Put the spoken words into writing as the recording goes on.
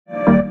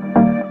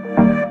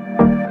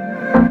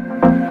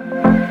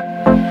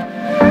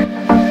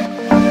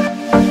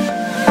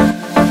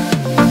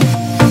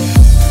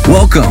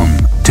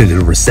Welcome to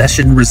the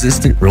Recession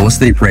Resistant Real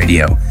Estate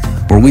Radio,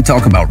 where we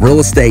talk about real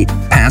estate,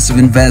 passive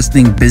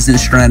investing,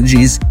 business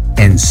strategies,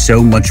 and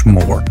so much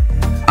more.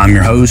 I'm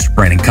your host,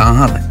 Brandon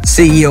Cobb,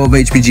 CEO of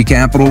HPG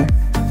Capital.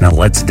 Now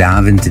let's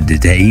dive into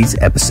today's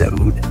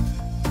episode.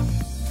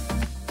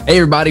 Hey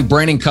everybody,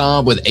 Brandon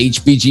Cobb with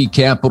HPG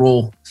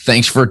Capital.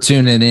 Thanks for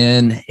tuning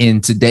in.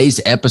 In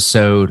today's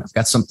episode, I've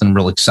got something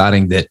real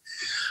exciting that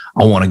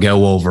I want to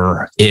go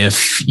over.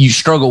 If you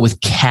struggle with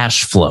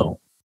cash flow,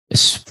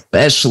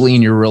 especially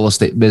in your real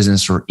estate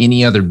business or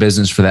any other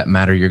business for that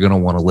matter, you're going to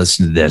want to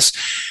listen to this.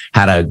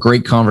 Had a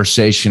great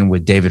conversation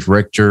with David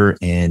Richter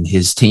and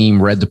his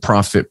team. Read the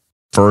Profit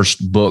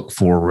First book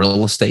for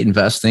real estate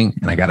investing.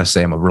 And I got to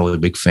say, I'm a really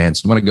big fan.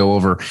 So I'm going to go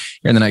over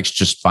here in the next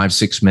just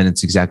 5-6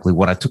 minutes exactly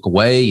what I took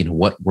away and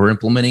what we're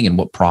implementing and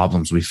what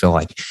problems we feel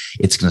like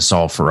it's going to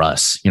solve for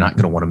us. You're not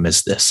going to want to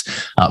miss this.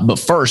 But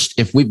first,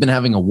 if we've been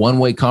having a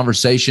one-way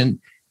conversation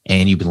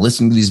and you've been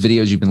listening to these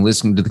videos, you've been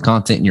listening to the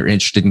content, and you're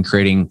interested in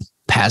creating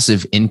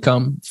passive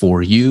income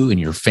for you and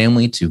your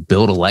family to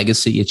build a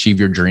legacy, achieve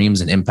your dreams,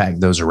 and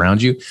impact those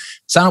around you,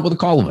 sign up with a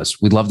call of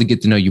us. We'd love to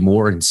get to know you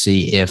more and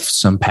see if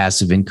some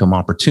passive income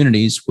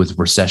opportunities with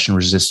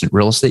recession-resistant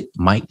real estate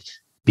might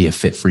be a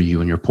fit for you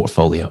and your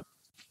portfolio.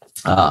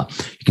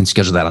 You can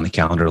schedule that on the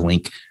calendar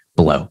link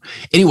below.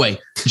 Anyway,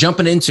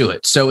 jumping into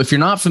it. So if you're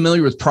not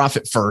familiar with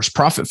Profit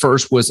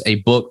First was a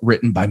book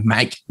written by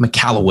Mike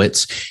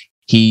Michalowicz.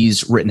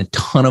 He's written a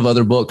ton of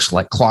other books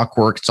like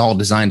Clockwork. It's all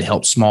designed to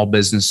help small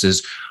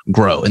businesses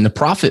grow. And the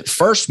Profit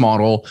First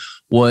model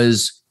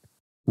was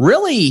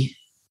really,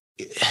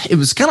 it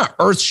was kind of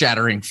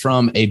earth-shattering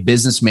from a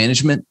business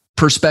management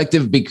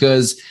perspective,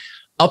 because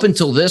up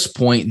until this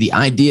point, the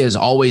idea has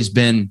always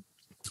been,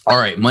 all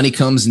right, money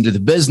comes into the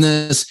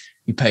business,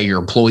 you pay your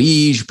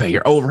employees, you pay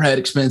your overhead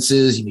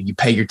expenses, you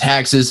pay your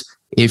taxes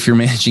if you're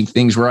managing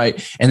things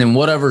right. And then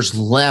whatever's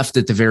left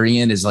at the very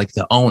end is like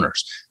the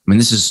owners. I mean,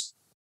 this is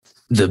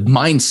the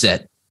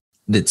mindset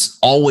that's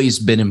always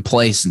been in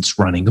place since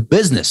running a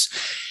business.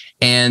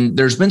 And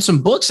there's been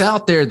some books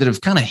out there that have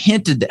kind of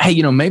hinted that,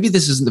 hey, maybe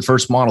this isn't the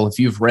first model. If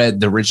you've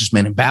read The Richest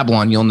Man in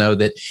Babylon, you'll know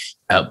that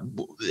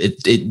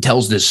it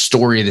tells this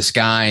story of this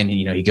guy, and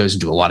he goes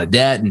into a lot of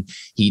debt, and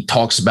he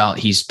talks about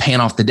he's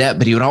paying off the debt,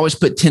 but he would always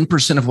put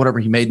 10% of whatever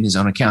he made in his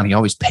own account. He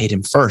always paid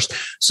him first.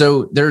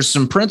 So there's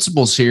some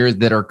principles here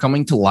that are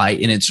coming to light,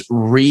 and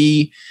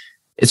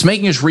it's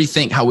making us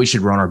rethink how we should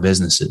run our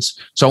businesses.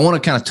 So I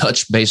want to kind of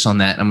touch base on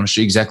that. I'm going to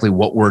show you exactly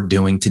what we're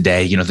doing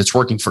today, that's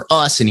working for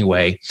us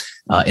anyway,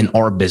 in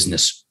our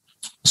business.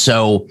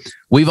 So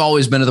we've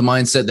always been of the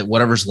mindset that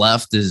whatever's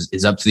left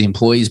is up to the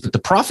employees, but the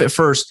Profit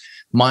First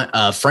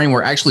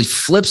framework actually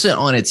flips it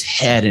on its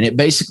head. And it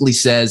basically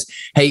says,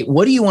 hey,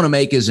 what do you want to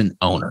make as an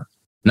owner?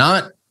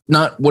 Not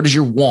what is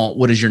your want,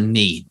 what is your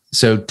need?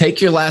 So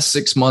take your last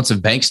 6 months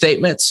of bank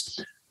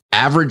statements,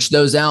 average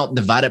those out,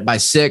 divide it by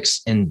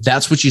 6, and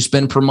that's what you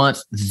spend per month.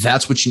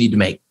 That's what you need to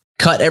make.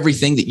 Cut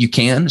everything that you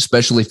can,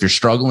 especially if you're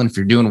struggling. If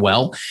you're doing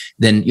well,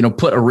 then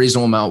put a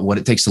reasonable amount of what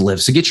it takes to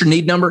live. So get your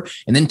need number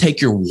and then take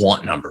your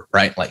want number,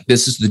 right? Like,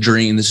 this is the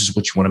dream. This is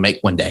what you want to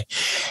make one day.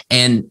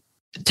 And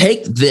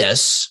take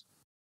this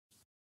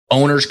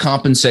owner's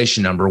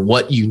compensation number,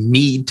 what you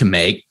need to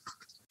make,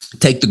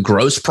 take the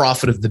gross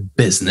profit of the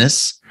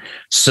business,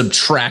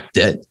 subtract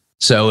it.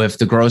 So if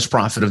the gross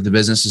profit of the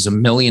business is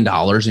 $1 million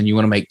and you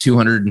want to make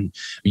 200, and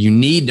you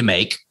need to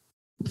make,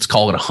 let's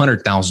call it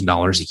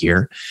 $100,000 a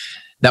year,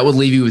 that would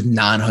leave you with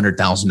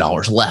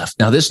 $900,000 left.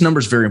 Now, this number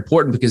is very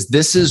important because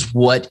this is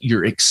what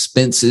your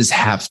expenses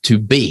have to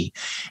be.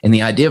 And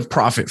the idea of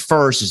Profit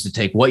First is to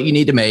take what you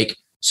need to make,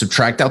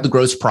 subtract out the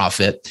gross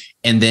profit.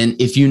 And then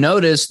if you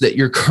notice that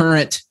your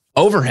current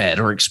overhead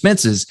or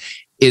expenses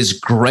is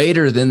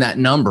greater than that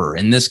number,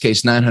 in this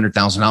case,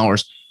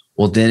 $900,000,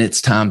 well, then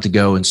it's time to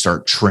go and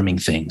start trimming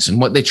things. And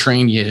what they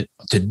train you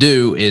to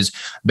do is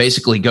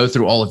basically go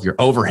through all of your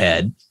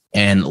overhead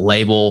and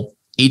label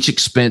each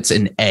expense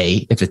an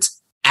A if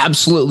it's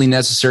absolutely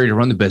necessary to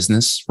run the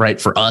business, right?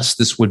 For us,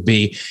 this would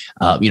be,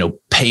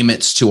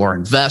 payments to our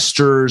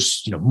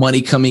investors,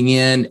 money coming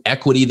in,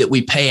 equity that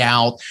we pay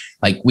out.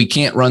 Like, we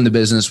can't run the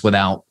business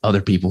without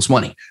other people's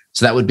money.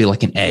 So that would be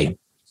like an A.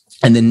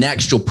 And then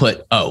next you'll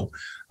put O.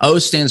 O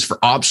stands for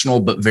optional,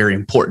 but very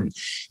important.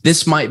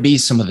 This might be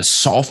some of the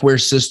software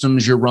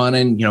systems you're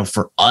running.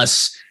 For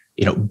us,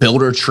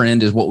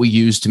 Buildertrend is what we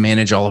use to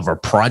manage all of our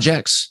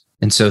projects.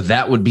 And so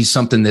that would be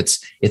something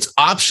it's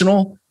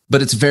optional,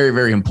 but it's very,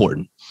 very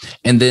important.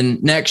 And then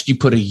next you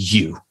put a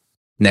U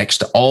next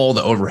to all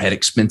the overhead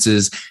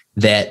expenses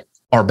that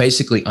are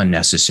basically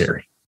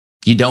unnecessary.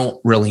 You don't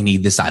really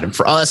need this item.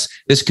 For us,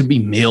 this could be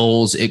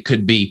meals. It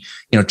could be,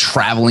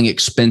 traveling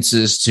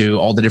expenses to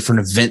all the different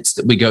events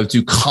that we go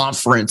to,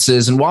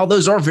 conferences. And while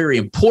those are very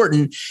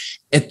important,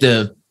 at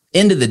the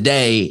end of the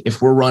day,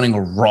 if we're running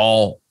a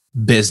raw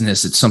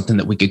business, it's something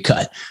that we could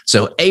cut.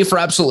 So A for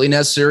absolutely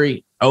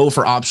necessary, O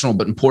for optional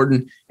but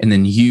important, and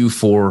then U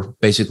for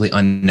basically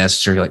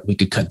unnecessary, like we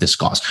could cut this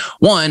cost.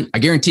 One, I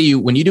guarantee you,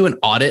 when you do an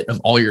audit of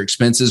all your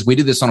expenses, we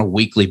do this on a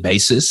weekly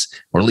basis,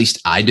 or at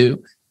least I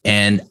do.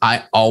 And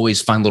I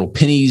always find little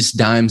pennies,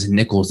 dimes, and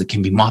nickels that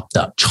can be mopped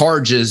up.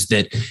 Charges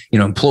that,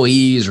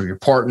 employees or your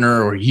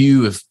partner or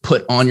you have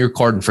put on your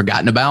card and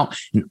forgotten about.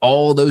 And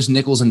all those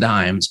nickels and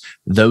dimes,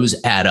 those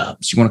add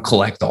up. So you want to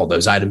collect all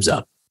those items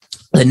up.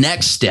 The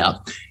next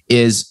step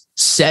is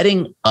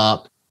setting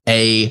up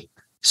a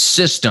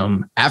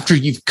system after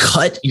you've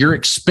cut your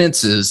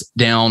expenses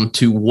down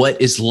to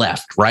what is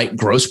left, right?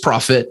 Gross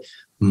profit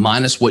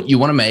minus what you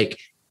want to make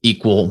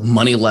equal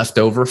money left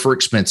over for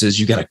expenses.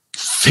 You got to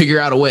figure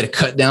out a way to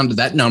cut down to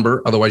that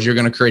number. Otherwise, you're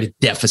going to create a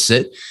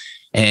deficit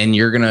and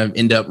you're going to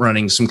end up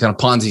running some kind of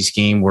Ponzi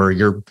scheme where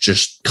you're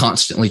just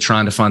constantly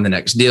trying to find the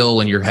next deal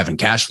and you're having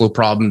cash flow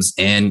problems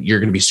and you're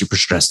going to be super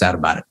stressed out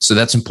about it. So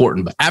that's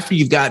important. But after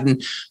you've gotten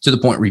to the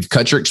point where you've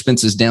cut your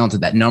expenses down to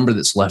that number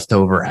that's left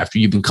over, after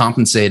you've been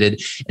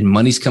compensated and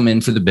money's come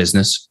in for the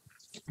business,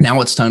 now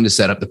it's time to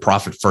set up the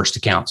profit first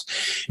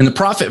accounts. And the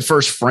profit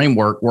first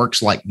framework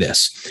works like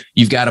this.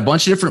 You've got a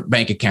bunch of different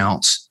bank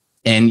accounts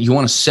and you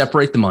want to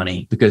separate the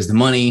money because the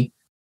money,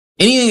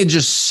 anything that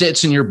just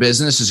sits in your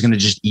business is going to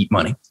just eat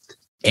money.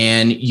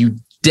 And you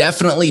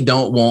definitely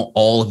don't want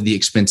all of the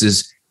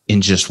expenses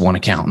in just one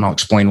account. And I'll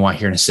explain why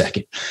here in a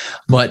second.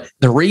 But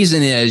the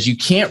reason is you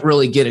can't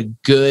really get a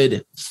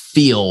good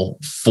feel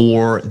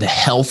for the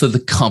health of the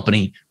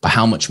company by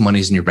how much money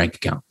is in your bank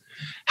account.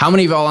 How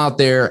many of y'all out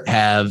there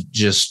have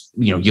just,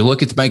 you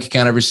look at the bank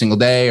account every single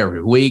day,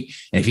 every week,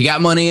 and if you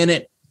got money in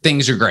it,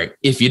 things are great.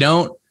 If you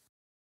don't,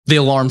 the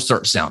alarm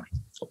starts sounding.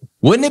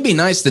 Wouldn't it be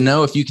nice to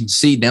know if you can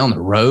see down the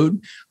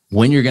road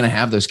when you're going to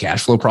have those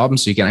cash flow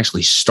problems so you can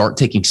actually start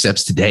taking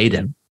steps today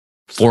to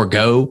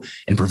forego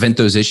and prevent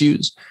those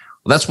issues?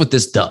 Well, that's what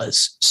this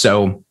does.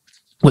 So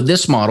with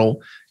this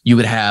model, you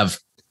would have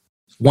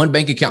one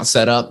bank account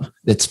set up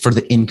that's for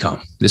the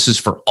income. This is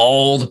for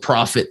all the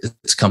profit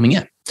that's coming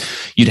in.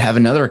 You'd have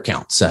another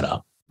account set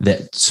up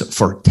that's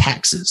for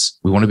taxes.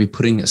 We want to be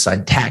putting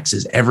aside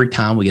taxes every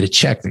time we get a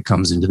check that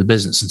comes into the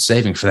business and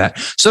saving for that.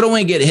 So don't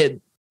want to get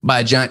hit by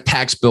a giant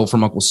tax bill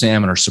from Uncle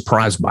Sam and are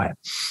surprised by it.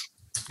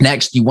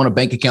 Next, you want a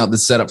bank account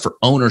that's set up for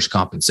owner's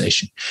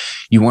compensation.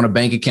 You want a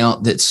bank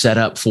account that's set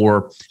up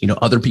for,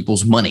 other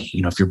people's money.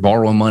 If you're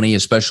borrowing money,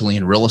 especially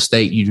in real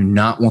estate, you do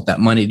not want that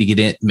money to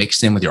get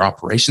mixed in with your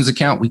operations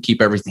account. We keep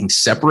everything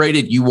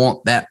separated. You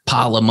want that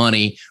pile of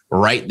money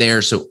right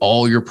there so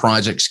all your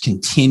projects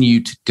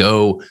continue to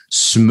go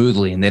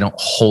smoothly and they don't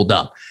hold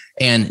up.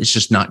 And it's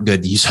just not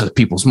good to use other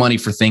people's money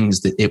for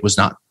things that it was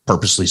not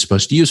purposely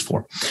supposed to use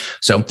for.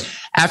 So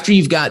after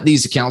you've got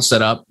these accounts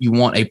set up, you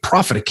want a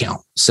profit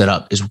account set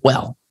up as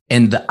well.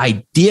 And the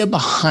idea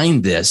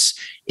behind this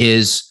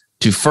is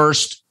to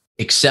first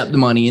accept the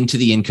money into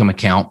the income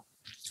account,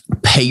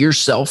 pay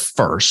yourself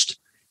first,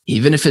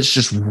 even if it's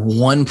just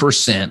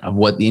 1% of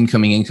what the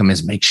incoming income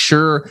is, make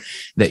sure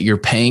that you're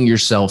paying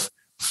yourself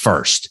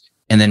first.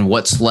 And then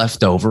what's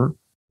left over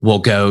will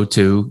go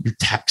to your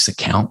tax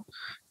account.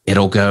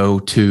 It'll go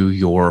to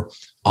your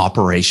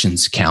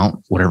operations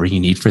account, whatever you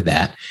need for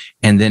that.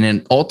 And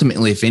then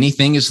ultimately, if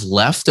anything is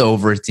left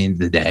over at the end of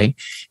the day,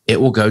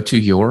 it will go to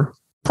your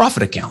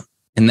profit account.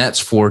 And that's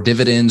for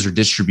dividends or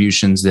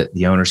distributions that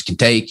the owners can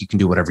take. You can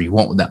do whatever you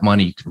want with that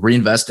money. You can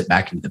reinvest it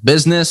back into the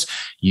business.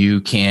 You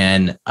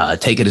can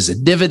take it as a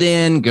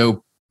dividend,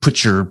 go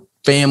put your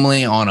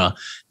family on a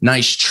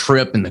nice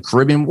trip in the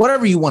Caribbean,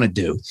 whatever you want to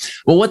do.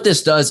 Well, what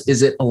this does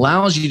is it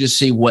allows you to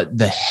see what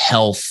the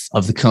health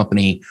of the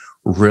company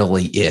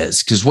really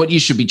is. Because what you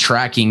should be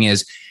tracking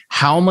is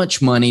how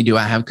much money do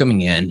I have coming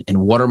in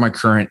and what are my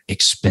current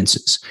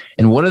expenses?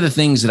 And what are the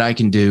things that I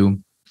can do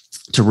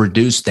to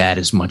reduce that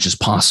as much as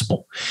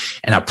possible?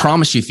 And I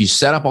promise you, if you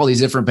set up all these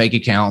different bank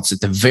accounts,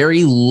 at the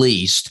very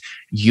least,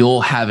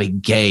 you'll have a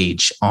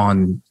gauge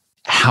on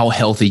how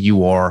healthy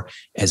you are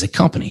as a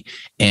company.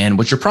 And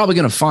what you're probably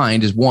going to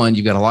find is, one,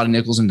 you've got a lot of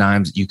nickels and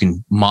dimes that you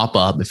can mop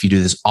up if you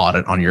do this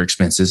audit on your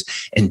expenses.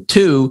 And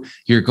two,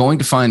 you're going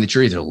to find that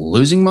you're either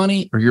losing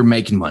money or you're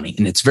making money.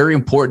 And it's very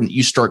important that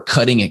you start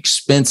cutting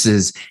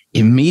expenses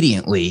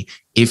immediately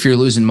if you're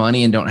losing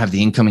money and don't have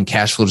the income and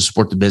cash flow to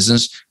support the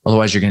business.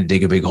 Otherwise, you're going to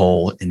dig a big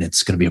hole and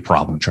it's going to be a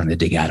problem trying to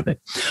dig out of it.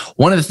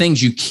 One of the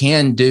things you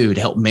can do to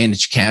help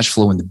manage cash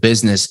flow in the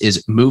business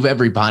is move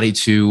everybody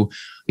to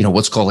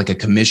what's called like a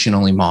commission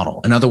only model.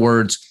 In other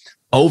words,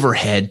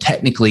 overhead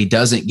technically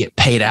doesn't get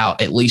paid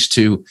out, at least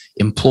to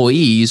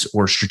employees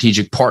or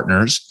strategic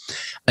partners,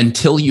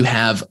 until you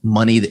have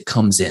money that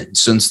comes in.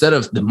 So instead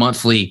of the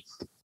monthly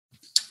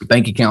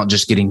bank account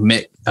just getting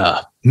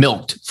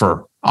milked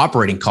for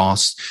operating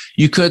costs,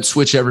 you could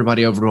switch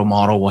everybody over to a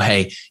model. Well,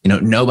 hey,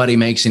 nobody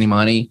makes any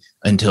money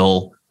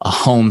until a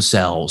home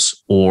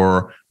sells,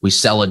 or we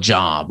sell a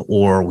job,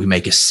 or we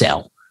make a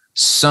sale.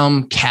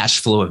 Some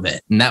cash flow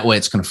event. And that way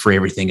it's going to free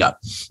everything up.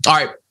 All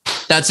right.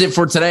 That's it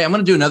for today. I'm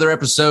going to do another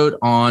episode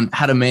on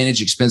how to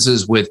manage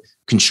expenses with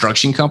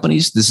construction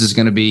companies. This is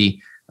going to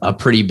be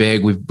pretty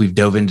big. We've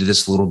dove into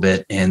this a little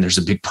bit, and there's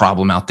a big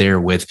problem out there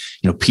with,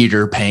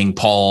 Peter paying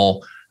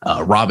Paul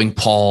robbing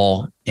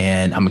Paul.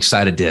 And I'm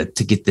excited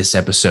to get this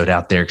episode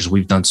out there because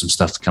we've done some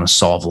stuff to kind of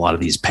solve a lot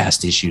of these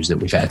past issues that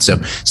we've had. So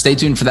stay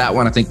tuned for that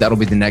one. I think that'll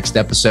be the next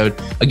episode.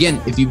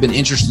 Again, if you've been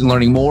interested in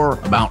learning more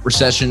about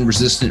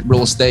recession-resistant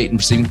real estate and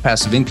receiving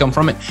passive income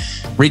from it,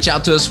 reach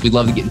out to us. We'd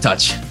love to get in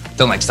touch.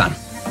 Till next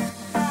time.